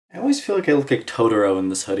always feel like I look like Totoro in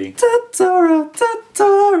this hoodie. Totoro,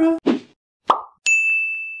 Totoro.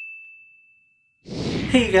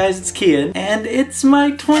 Hey guys, it's Kian, and it's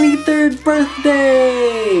my 23rd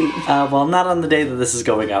birthday! Well, not on the day that this is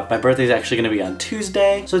going up. My birthday is actually going to be on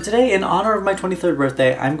Tuesday. So today, in honor of my 23rd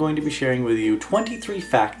birthday, I'm going to be sharing with you 23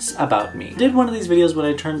 facts about me. I did one of these videos when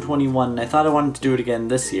I turned 21, and I thought I wanted to do it again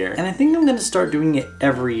this year, and I think I'm going to start doing it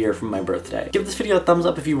every year for my birthday. Give this video a thumbs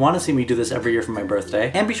up if you want to see me do this every year for my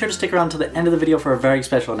birthday, and be sure to stick around to the end of the video for a very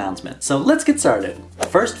special announcement. So let's get started.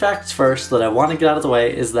 First facts first that I want to get out of the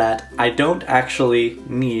way is that I don't actually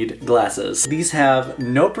need glasses. These have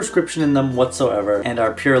no prescription in them whatsoever and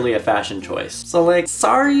are purely a fashion choice. So like,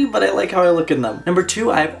 sorry, but I like how I look in them. Number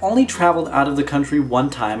two, I've only traveled out of the country one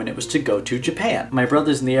time, and it was to go to Japan. My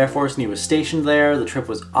brother's in the Air Force and he was stationed there. The trip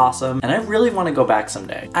was awesome and I really want to go back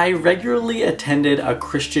someday. I regularly attended a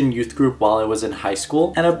Christian youth group while I was in high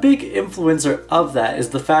school, and a big influencer of that is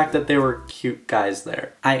the fact that there were cute guys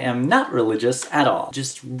there. I am not religious at all,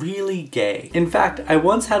 just really gay. In fact, I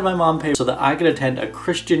once had my mom pay so that I could attend a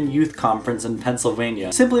Christian youth conference in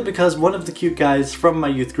Pennsylvania, simply because one of the cute guys from my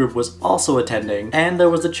youth group was also attending, and there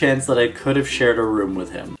was a chance that I could have shared a room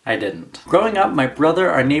with him. I didn't. Growing up, my brother,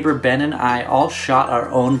 our neighbor Ben, and I all shot our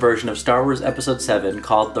own version of Star Wars Episode 7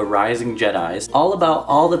 called The Rising Jedis, all about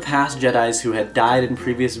all the past Jedis who had died in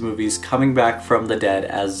previous movies coming back from the dead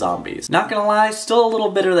as zombies. Not gonna lie, still a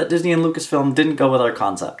little bitter that Disney and Lucasfilm didn't go with our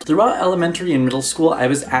concept. Throughout elementary and middle school, I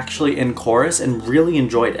was actually in chorus and really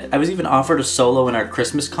enjoyed it. I was even offered a solo in our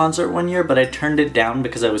Christmas concert one year, but I turned it down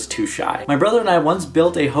because I was too shy. My brother and I once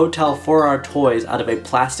built a hotel for our toys out of a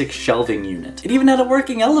plastic shelving unit. It even had a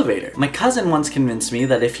working elevator. My cousin once convinced me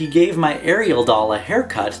that if he gave my Ariel doll a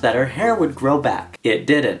haircut, that her hair would grow back. It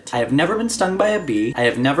didn't. I have never been stung by a bee. I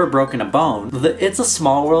have never broken a bone. The It's a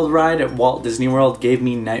Small World ride at Walt Disney World gave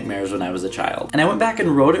me nightmares when I was a child. And I went back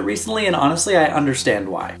and rode it recently, and honestly, I understand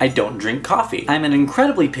why. I don't drink coffee. I'm an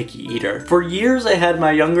incredibly picky eater. For years, I had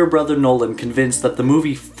my younger brother Nolan convinced that the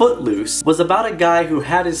movie Footloose was about a guy who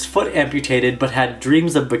had his foot amputated but had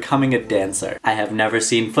dreams of becoming a dancer. I have never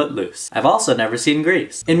seen Footloose. I've also never seen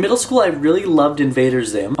Grease. In middle school, I really loved Invader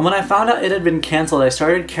Zim, and when I found out it had been canceled, I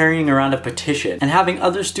started carrying around a petition and having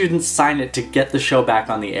other students sign it to get the show back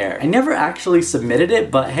on the air. I never actually submitted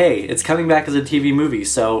it, but hey, it's coming back as a TV movie,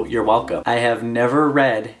 so you're welcome. I have never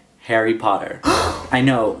read Harry Potter. I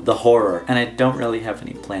know, the horror, and I don't really have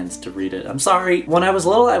any plans to read it. I'm sorry. When I was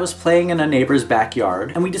little, I was playing in a neighbor's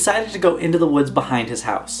backyard, and we decided to go into the woods behind his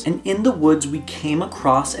house. And in the woods, we came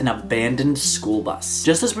across an abandoned school bus.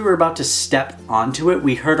 Just as we were about to step onto it,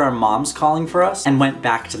 we heard our moms calling for us and went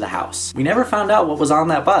back to the house. We never found out what was on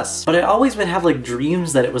that bus, but I always would have like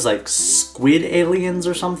dreams that it was like squid aliens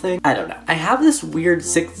or something. I don't know. I have this weird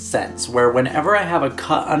sixth sense where whenever I have a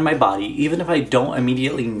cut on my body, even if I don't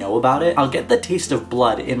immediately know about it, I'll get the taste of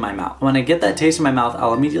blood in my mouth. When I get that taste in my mouth,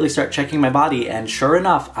 I'll immediately start checking my body, and sure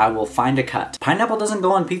enough, I will find a cut. Pineapple doesn't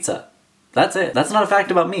go on pizza. That's it. That's not a fact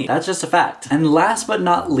about me. That's just a fact. And last but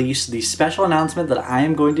not least, the special announcement that I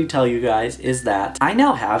am going to tell you guys is that I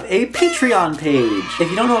now have a Patreon page. If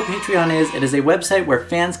you don't know what Patreon is, it is a website where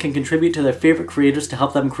fans can contribute to their favorite creators to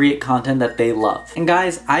help them create content that they love. And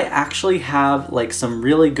guys, I actually have like some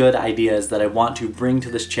really good ideas that I want to bring to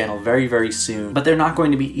this channel very, very soon, but they're not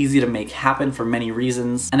going to be easy to make happen for many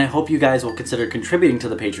reasons, and I hope you guys will consider contributing to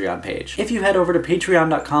the Patreon page. If you head over to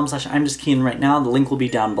patreon.com/ImJustKyian right now, the link will be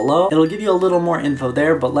down below. It'll give you a little more info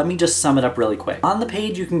there, but let me just sum it up really quick. On the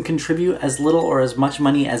page, you can contribute as little or as much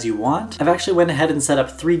money as you want. I've actually went ahead and set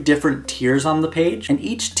up 3 different tiers on the page, and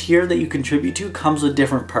each tier that you contribute to comes with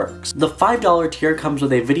different perks. The $5 tier comes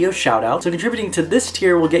with a video shout out, so contributing to this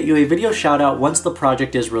tier will get you a video shout out once the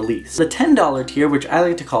project is released. The $10 tier, which I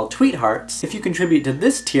like to call Tweet Hearts, if you contribute to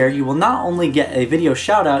this tier, you will not only get a video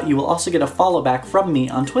shout out, you will also get a follow back from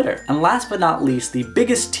me on Twitter. And last but not least, the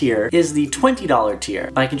biggest tier is the $20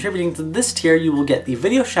 tier. By contributing to this tier, you will get the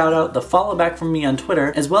video shout out, the follow back from me on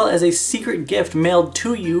Twitter, as well as a secret gift mailed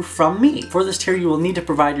to you from me. For this tier, you will need to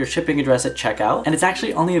provide your shipping address at checkout, and it's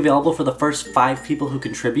actually only available for the first 5 people who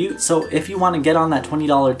contribute, so if you want to get on that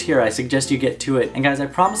 $20 tier, I suggest you get to it. And guys, I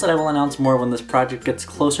promise that I will announce more when this project gets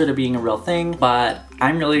closer to being a real thing, but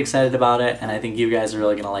I'm really excited about it, and I think you guys are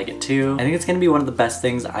really gonna like it too. I think it's gonna be one of the best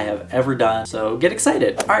things I have ever done, so get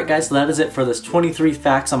excited. Alright guys, so that is it for this 23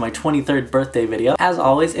 facts on my 23rd birthday video. As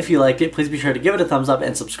always, if you liked it, please be sure to give it a thumbs up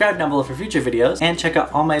and subscribe down below for future videos, and check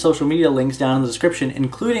out all my social media links down in the description,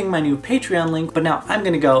 including my new Patreon link. But now I'm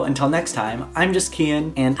gonna go. Until next time, I'm just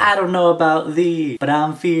Kian, and I don't know about thee, but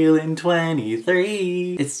I'm feeling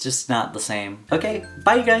 23. It's just not the same. Okay,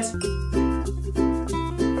 bye you guys!